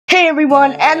Hey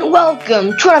everyone, and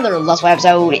welcome to another Let's Play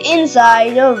episode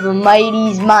inside of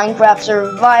Mighty's Minecraft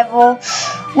Survival,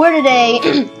 where today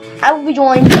I will be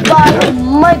joined by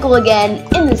Michael again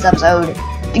in this episode,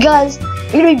 because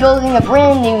we're going to be building a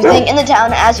brand new thing in the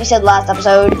town, as we said last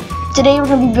episode. Today we're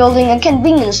going to be building a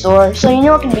convenience store. So you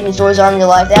know what convenience stores are in real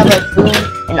life. They have like food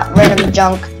and random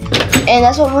junk, and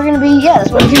that's what we're going to be,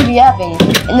 that's what we're going to be having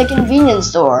in the convenience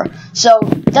store. So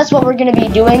that's what we're going to be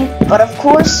doing, but of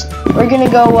course we're going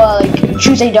to go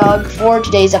choose a dog for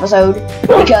today's episode,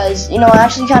 because you know I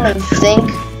actually kind of think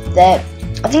that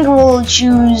I think we'll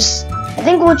choose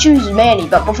Manny.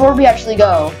 But before we actually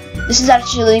go, this is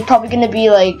actually probably going to be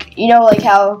like, you know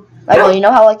how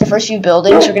the first few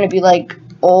buildings are going to be like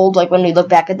old, like when we look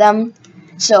back at them.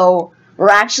 So we're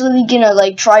actually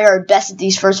gonna try our best at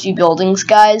these first few buildings,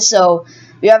 guys. So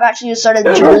we have actually started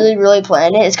to really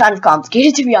plan it. It's kind of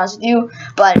complicated, to be honest with you,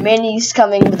 but Manny's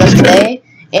coming with us today,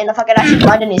 and if I could actually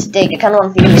find any steak, I kind of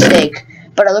want to feed him a steak,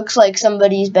 but it looks like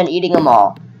somebody's been eating them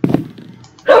all,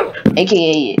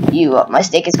 aka you. My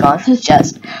steak is gone from the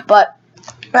chest, but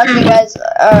that's okay, guys.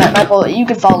 Alright, Michael, you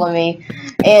can follow me,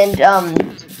 and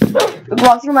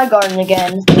walk through my garden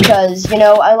again, because you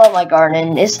know I love my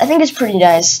garden. I think it's pretty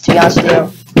nice, to be honest with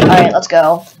you. Alright, let's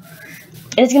go.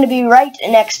 And it's gonna be right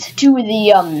next to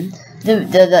the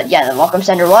welcome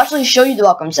center. We'll actually show you the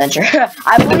welcome center.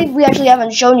 I believe we actually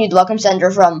haven't shown you the welcome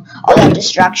center from all that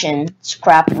distraction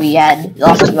crap we had the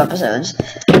last 2 episodes.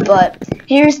 But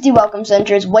here's the welcome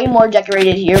center. It's way more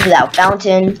decorated here without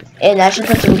fountain, and I actually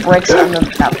put some bricks on the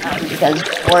fountain because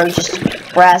before it was just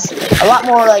grass. A lot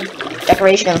more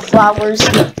decoration and flowers.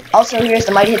 Also, here's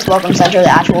the Mighty Hits Welcome Center, the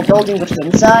actual building, which is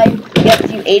inside. We have a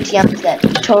few ATMs that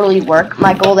totally work,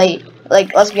 Michael.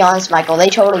 Let's be honest, Michael, they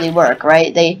totally work,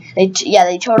 right? They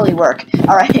totally work.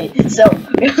 Alright, so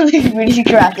we have the community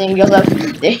crafting, we also have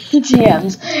the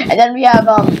ATMs, and then we have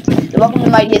the Welcome to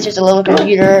Mighty Hits, just a little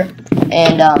computer,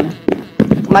 and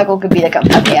Michael could be the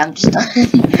okay, I'm just done.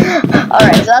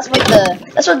 Alright, so that's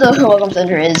what the welcome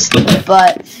center is.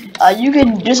 But you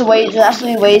could there's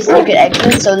actually ways that you could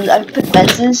exit. So I put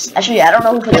fences. Actually, I don't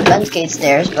know who put the fence gate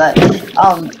stairs, but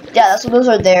yeah, that's what those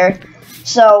are there.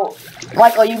 So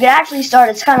Michael, you can actually start.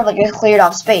 It's kind of like a cleared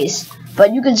off space,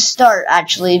 but you can start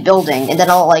actually building, and then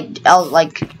I'll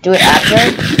do it after.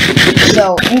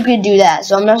 So you could do that.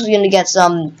 So I'm actually gonna get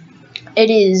some. It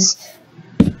is.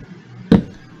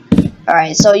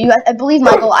 Alright, so I believe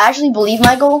Michael,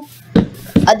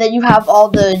 that you have all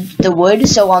the wood,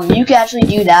 so you can actually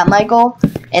do that, Michael,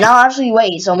 and I'll actually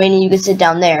wait, so maybe you can sit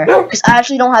down there, because I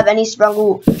actually don't have any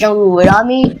jungle wood on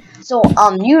me, so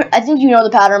I think you know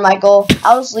the pattern, Michael.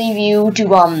 I'll just leave you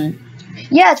to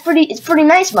yeah, it's pretty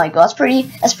nice, Michael. That's pretty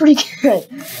good.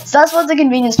 So that's what's the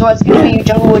convenience store. It's gonna be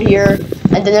jungle wood here,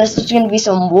 and then there's just gonna be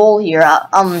some wool here.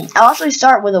 I'll actually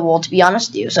start with the wool, to be honest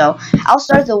with you. So I'll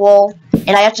start the wool,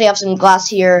 and I actually have some glass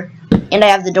here, and I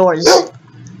have the doors.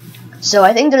 So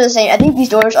I think they're the same. I think these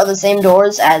doors are the same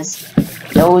doors as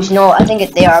those. No, I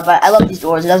think they are, but I love these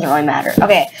doors. It doesn't really matter.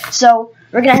 Okay, so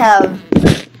we're gonna have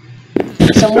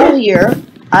some wool here.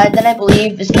 Then I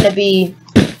believe it's gonna be.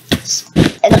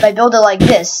 And if I build it like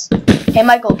this, hey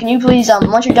Michael, can you please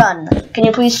once you're done, can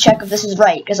you please check if this is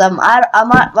right? Because I'm not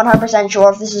 100%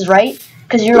 sure if this is right.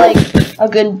 Because you're like a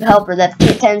good helper that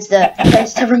tends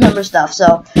to remember stuff.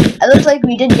 So it looks like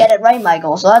we did get it right,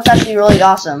 Michael. So that's actually really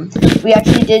awesome. We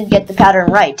actually did get the pattern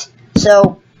right.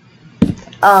 So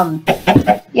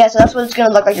yeah, so that's what it's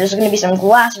gonna look like. There's gonna be some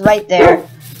glass right there.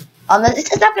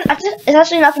 It's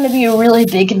actually not gonna be a really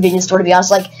big convenience store, to be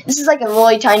honest. This is like a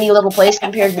really tiny little place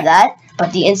compared to that,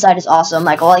 but the inside is awesome,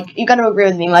 Michael. You gotta agree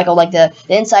with me, Michael. The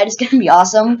inside is gonna be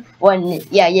awesome when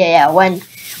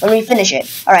when we finish it.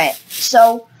 All right,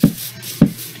 so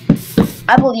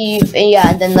I believe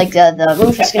and then the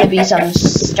roof is gonna be some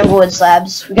jungle wood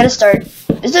slabs. We gotta start.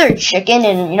 Is there a chicken?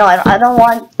 And you know I don't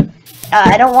want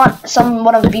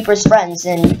one of Beeper's friends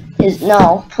and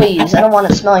no, please. I don't want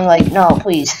it smelling like, no,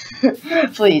 please.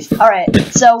 Please. Alright,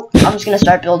 so I'm just gonna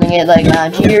start building it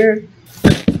around here.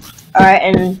 Alright,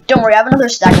 and don't worry, I have another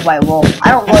stack of white wool.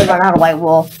 I don't really run out of white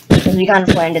wool, because we kind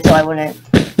of planned it so I wouldn't.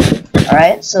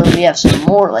 Alright, so we have some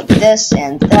more like this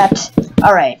and that.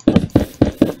 Alright.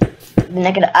 Then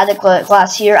I can add a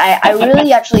glass here. I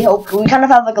really actually hope, we kind of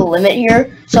have a limit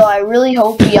here, so I really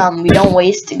hope we don't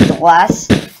waste the glass.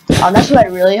 That's what I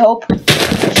really hope.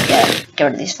 Just get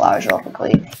rid of these flowers real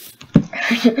quickly.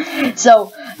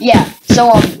 So yeah,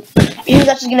 so here's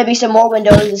actually gonna be some more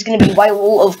windows. It's gonna be white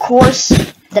wool, of course.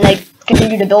 Then I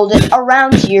continue to build it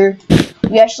around here.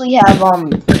 We actually have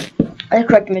the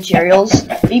correct materials.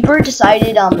 Beeper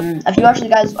decided if you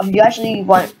actually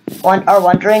are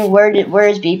wondering where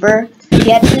is Beeper,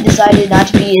 he actually decided not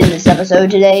to be in this episode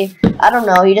today. I don't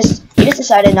know. He just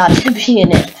decided not to be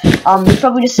in it. He's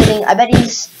probably just sitting. I bet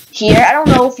he's here. I don't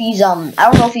know if he's I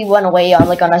don't know if he went away on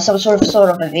like on some sort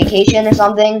of a vacation or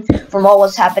something from all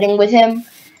what's happening with him.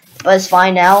 But it's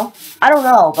fine now. I don't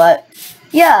know, but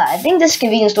yeah, I think this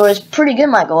convenience store is pretty good,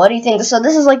 Michael. What do you think? So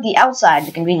this is like the outside of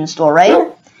the convenience store,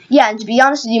 right? Yeah, and to be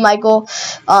honest with you, Michael,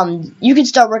 you can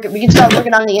start working. We can start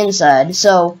working on the inside.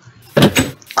 So,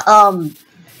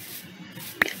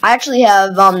 I actually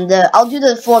have I'll do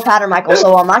the floor pattern, Michael.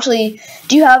 So actually,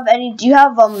 do you have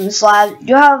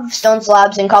stone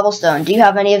slabs and cobblestone? Do you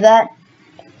have any of that?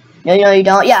 No, you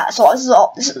don't. Yeah. So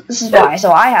this is why.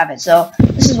 So I have it. So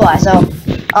this is why. So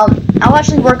I'll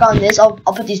actually work on this. I'll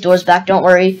put these doors back. Don't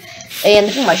worry. And I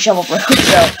think my shovel broke.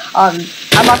 So I'm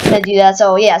not gonna do that.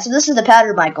 So yeah. So this is the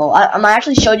pattern, Michael. I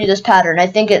actually showed you this pattern. I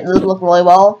think it would look really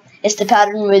well. It's the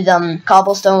pattern with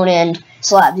cobblestone and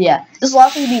slabs. Yeah. This will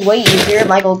actually be way easier,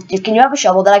 Michael. Can you have a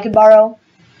shovel that I could borrow?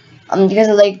 Because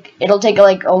it'll take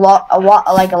like a lot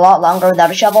longer without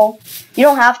a shovel. You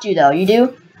don't have to though. You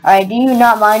do. Alright, do you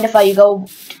not mind if I go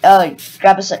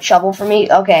grab a shovel for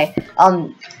me? Okay.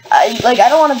 I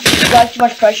don't want to apply too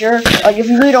much pressure. Like, if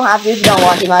you really don't have to, if you don't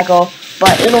want to, Michael.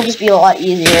 But it'll just be a lot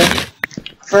easier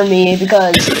for me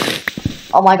because,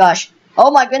 oh my gosh.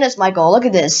 Oh my goodness, Michael, look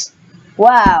at this.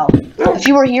 Wow. If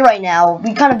you were here right now,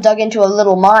 we kind of dug into a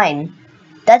little mine.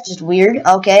 That's just weird.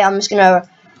 Okay, I'm just gonna,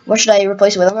 what should I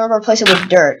replace it with? I'm gonna replace it with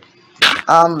dirt.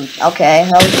 Okay,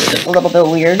 that was just a little bit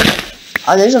weird.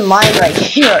 There's a mine right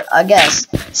here, I guess.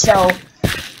 So,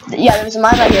 yeah, there's a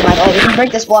mine right here, Michael. If you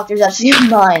break this block, there's actually a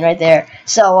mine right there.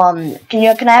 So,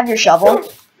 can I have your shovel,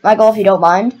 Michael, if you don't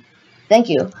mind? Thank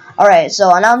you. Alright, so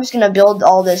now I'm just gonna build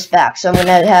all this back. So I'm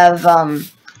gonna have,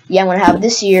 yeah, I'm gonna have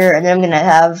this here, and then I'm gonna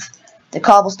have the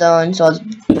cobblestone. So it's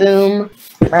boom,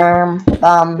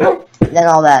 then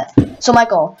all that. So,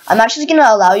 Michael, I'm actually gonna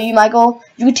allow you, Michael,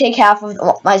 you could take half of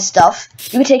my stuff.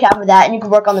 You could take half of that, and you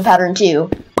could work on the pattern too.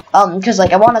 Because,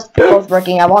 like, I want us both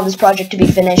working. I want this project to be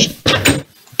finished.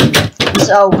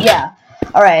 So, yeah.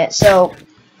 Alright, so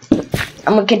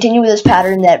I'm going to continue with this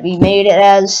pattern that we made it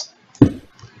as.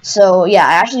 So, yeah,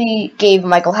 I actually gave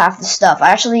Michael half the stuff.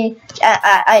 To be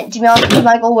honest with you,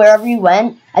 Michael, wherever you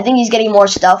went, I think he's getting more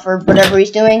stuff or whatever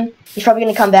he's doing. He's probably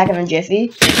going to come back in a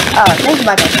jiffy. Oh, thank you,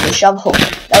 Michael, for the shovel.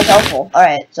 That was helpful.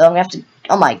 Alright, so I'm going to have to,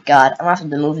 oh my god, I'm going to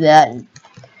have to move that and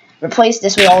replace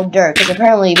this with all dirt, because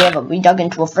apparently we dug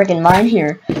into a freaking mine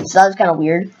here, so that was kind of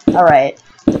weird. Alright,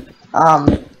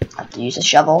 I have to use a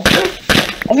shovel.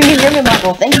 If you can hear me,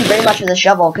 Michael, thank you very much for the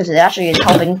shovel, because it actually is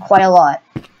helping quite a lot.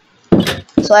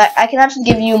 So I can actually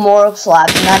give you more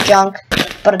slabs and that junk,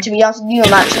 but to be honest with you,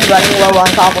 I'm actually running low on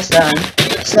cobblestone.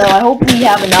 So I hope we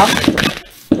have enough,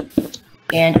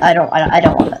 and I don't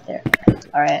want that there.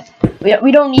 Alright,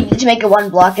 we don't need to make it one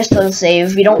block just to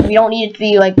save. We don't need it to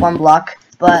be like one block.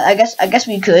 But I guess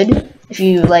we could if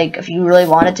you really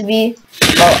want it to be.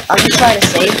 Well, I'm just trying to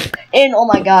save. And oh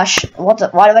my gosh, why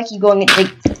do I keep going?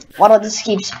 Like, why does this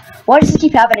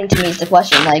keep happening to me? Is the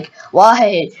question. Like,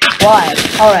 why?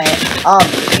 Alright.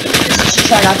 Just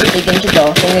try not to dig into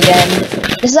the thing again.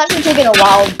 This is actually taking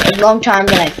a long time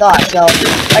than I thought. So,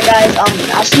 alright guys,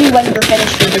 I'll see you when we're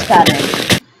finished with this pattern.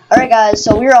 Alright guys,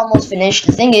 so we're almost finished.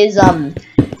 The thing is,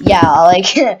 yeah,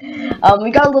 like, we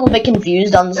got a little bit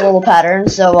confused on this little pattern,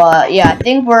 so, yeah, I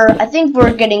think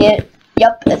we're getting it.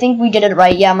 Yep, I think we did it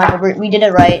right. Yeah, Michael, we did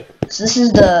it right. So this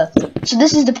is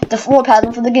the floor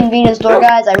pattern for the convenience store,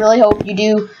 guys. I really hope you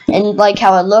do and like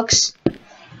how it looks.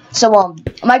 So,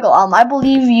 Michael, I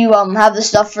believe you, have the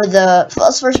stuff for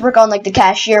let's first work on, like, the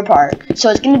cashier part. So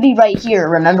it's gonna be right here,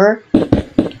 remember?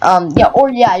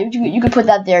 Yeah, you could put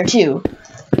that there, too.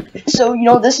 So, you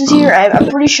know, this is here. I'm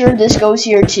pretty sure this goes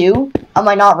here too. Am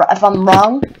I not? If I'm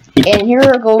wrong. And here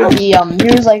go the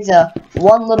here's like the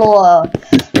one little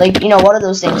like, you know, what are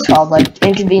those things called? Like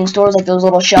in convenience stores, like those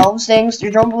little shelves things.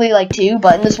 There's normally like two,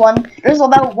 but in this one, there's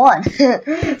about one.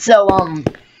 So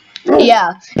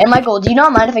yeah. And Michael, do you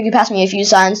not mind if I could pass me a few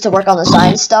signs to work on the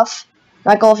signs stuff?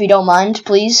 Michael, if you don't mind,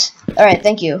 please. All right,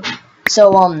 thank you.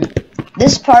 So for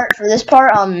this part,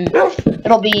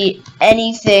 it'll be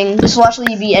anything. This will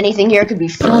actually be anything here. It could be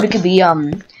food. It could be,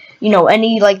 you know,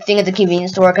 any, like, thing at the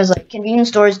convenience store. Because, like, convenience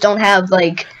stores don't have,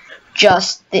 like,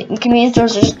 convenience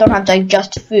stores just don't have, like,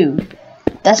 just food.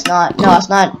 That's not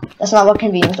what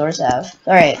convenience stores have.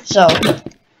 Alright, so,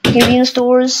 convenience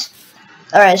stores.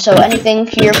 Alright, so anything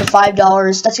here for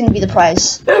 $5. That's gonna be the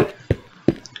price.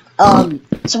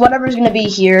 So whatever's gonna be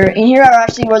here. And here are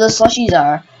actually where the slushies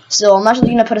are. So I'm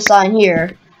actually gonna put a sign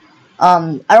here.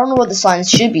 I don't know what the signs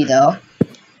should be though.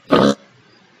 I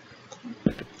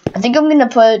think I'm gonna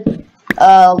put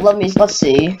let's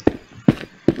see.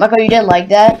 Michael, you didn't like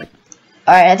that?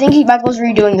 Alright, I think Michael's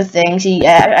redoing the things. I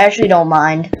actually don't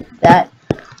mind that.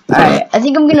 Alright, I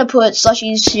think I'm gonna put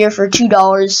slushies here for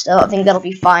 $2. I think that'll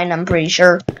be fine, I'm pretty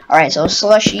sure. Alright, so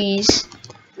slushies.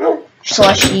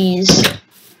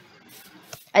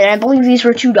 And I believe these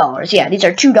were $2. Yeah, these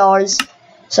are $2.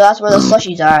 So that's where the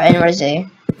slushies are. And what is it?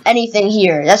 Anything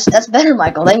here. That's better,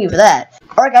 Michael. Thank you for that.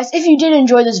 Alright guys, if you did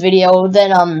enjoy this video,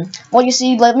 then well, you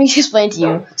see, let me explain to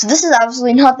you. So this is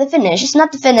obviously not the finish. It's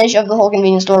not the finish of the whole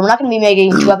convenience store. We're not going to be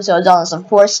making 2 episodes on this, of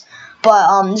course.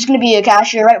 But there's going to be a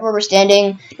cashier right where we're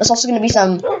standing. There's also going to be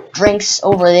some drinks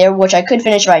over there, which I could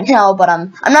finish right now, but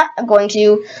I'm going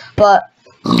to. But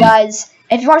guys,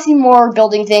 if you want to see more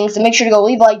building things, then make sure to go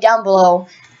leave a like down below.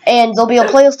 And there'll be a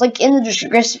playlist link in the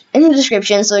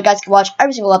description so you guys can watch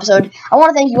every single episode. I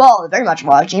want to thank you all very much for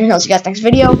watching. I'll see you guys next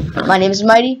video. My name is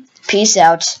Mighty. Peace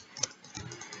out.